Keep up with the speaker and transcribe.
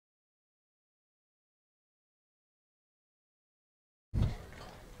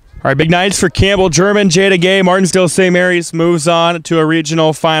All right, big nights for Campbell German, Jada Gay. Martensdale-St. Mary's moves on to a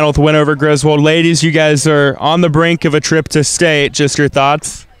regional final with a win over Griswold. Ladies, you guys are on the brink of a trip to state. Just your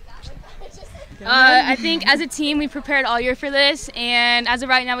thoughts? I think as a team we prepared all year for this, and as of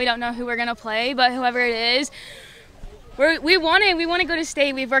right now we don't know who we're going to play, but whoever it is, we want to go to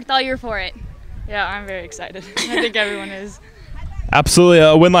state. We've worked all year for it. Yeah, I'm very excited. I think everyone is. Absolutely.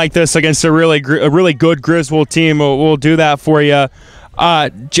 A win like this against a really good Griswold team will do that for you.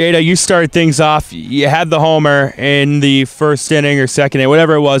 Jada, you started things off. You had the homer in the first inning or second inning,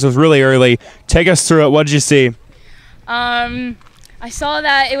 whatever it was really early. Take us through it. What did you see? I saw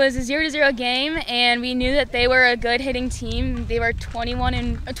that it was a 0-0 game, and we knew that they were a good hitting team. They were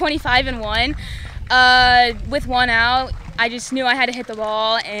 25-1. With one out, I just knew I had to hit the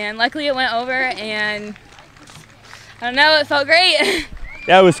ball, and luckily it went over, and I don't know, it felt great.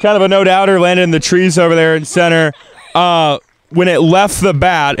 Yeah, it was kind of a no-doubter, landed in the trees over there in center. When it left the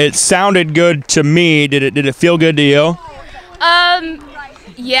bat, it sounded good to me. Did it feel good to you?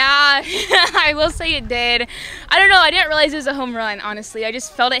 Yeah, I will say it did. I don't know, I didn't realize it was a home run, honestly. I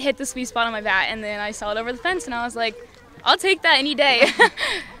just felt it hit the sweet spot on my bat, and then I saw it over the fence, and I was like, I'll take that any day.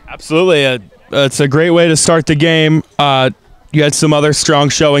 Absolutely. It's a great way to start the game. You had some other strong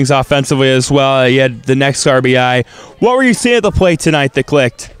showings offensively as well. You had the next RBI. What were you seeing at the plate tonight that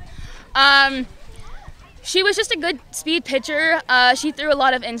clicked? She was just a good speed pitcher. She threw a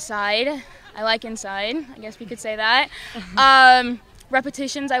lot of inside. I like inside. I guess we could say that.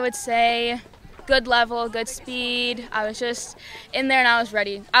 Repetitions, I would say. Good level, good speed. I was just in there and I was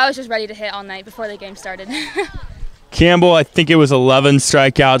ready. I was just ready to hit all night before the game started. Campbell, I think it was 11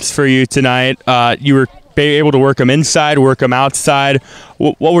 strikeouts for you tonight. You were able to work them inside, work them outside.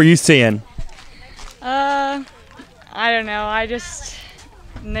 What were you seeing? I don't know. I just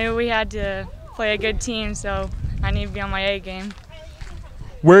knew we had to play a good team, so I need to be on my A game.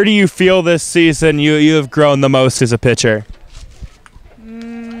 Where do you feel this season you have grown the most as a pitcher?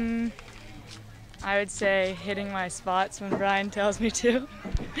 I would say hitting my spots when Brian tells me to.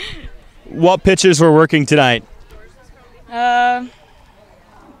 What pitches were working tonight? My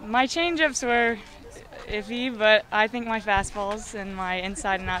changeups were iffy, but I think my fastballs and my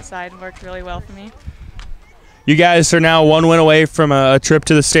inside and outside worked really well for me. You guys are now one win away from a trip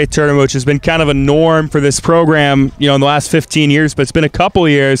to the state tournament, which has been kind of a norm for this program, in the last 15 years, but it's been a couple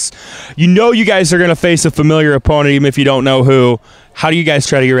years. You know you guys are going to face a familiar opponent, even if you don't know who. How do you guys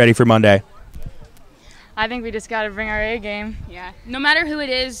try to get ready for Monday? I think we just got to bring our A game. Yeah, no matter who it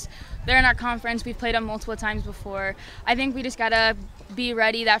is, they're in our conference. We've played them multiple times before. I think we just got to be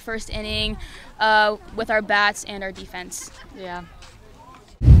ready that first inning with our bats and our defense. Yeah.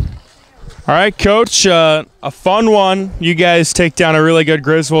 All right, Coach, a fun one. You guys take down a really good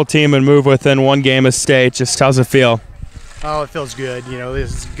Griswold team and move within one game of state. Just how's it feel? Oh, it feels good.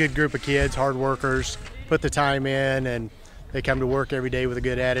 This is a good group of kids, hard workers, put the time in, and they come to work every day with a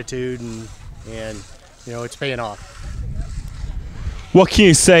good attitude, and it's paying off. What can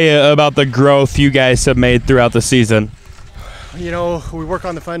you say about the growth you guys have made throughout the season? We work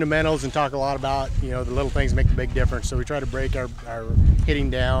on the fundamentals and talk a lot about, the little things make the big difference. So we try to break our hitting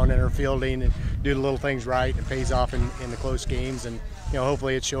down and our fielding and do the little things right. It pays off in the close games, and,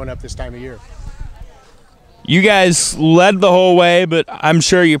 hopefully it's showing up this time of year. You guys led the whole way, but I'm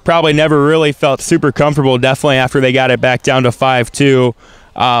sure you probably never really felt super comfortable, definitely after they got it back down to 5-2.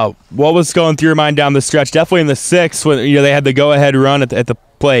 What was going through your mind down the stretch? Definitely in the sixth when they had the go-ahead run at the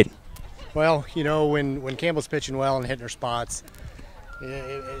plate. Well, when Campbell's pitching well and hitting her spots,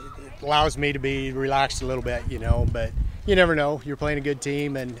 it allows me to be relaxed a little bit, but you never know. You're playing a good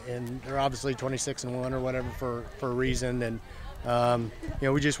team, and they're obviously 26-1 or whatever for a reason, and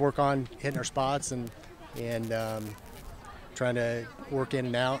we just work on hitting our spots and trying to work in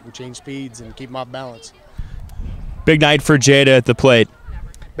and out and change speeds and keep them off balance. Big night for Jada at the plate.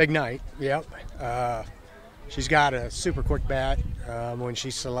 Big night, yep. She's got a super quick bat. When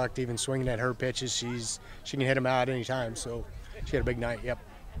she's selective and swinging at her pitches, she can hit them out any time. So she had a big night, yep.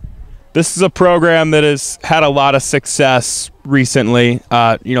 This is a program that has had a lot of success recently.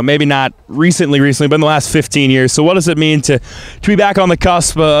 Maybe not recently, but in the last 15 years. So what does it mean to be back on the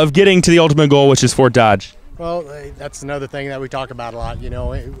cusp of getting to the ultimate goal, which is Fort Dodge? Well, that's another thing that we talk about a lot.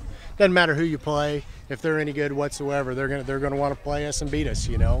 It doesn't matter who you play. If they're any good whatsoever, they're gonna want to play us and beat us.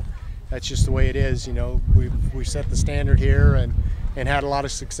 That's just the way it is. We set the standard here and had a lot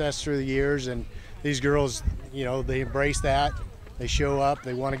of success through the years, and these girls, they embrace that. They show up,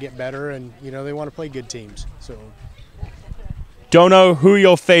 they want to get better, and they want to play good teams. So don't know who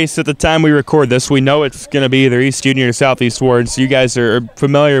you'll face at the time we record this. We know it's going to be either East Union or Southeast Ward, so you guys are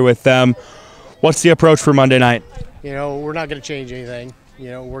familiar with them. What's the approach for Monday night? We're not going to change anything. You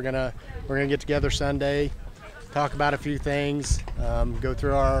know, we're gonna get together Sunday, talk about a few things, go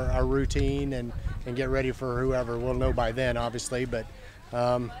through our routine, and get ready for whoever. We'll know by then, obviously, but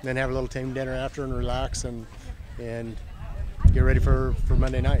then have a little team dinner after and relax and get ready for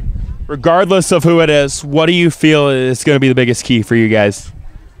Monday night. Regardless of who it is, what do you feel is going to be the biggest key for you guys?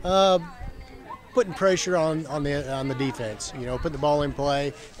 Putting pressure on the defense. You know, putting the ball in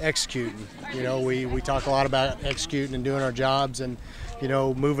play, executing. You know, we talk a lot about executing and doing our jobs, and you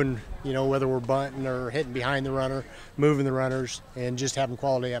know, moving. You know, whether we're bunting or hitting behind the runner, moving the runners, and just having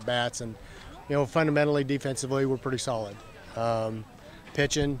quality at bats. And you know, fundamentally, defensively, we're pretty solid.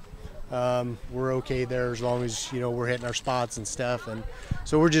 Pitching, we're okay there as long as, you know, we're hitting our spots and stuff. And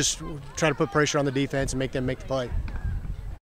so we're just trying to put pressure on the defense and make them make the play.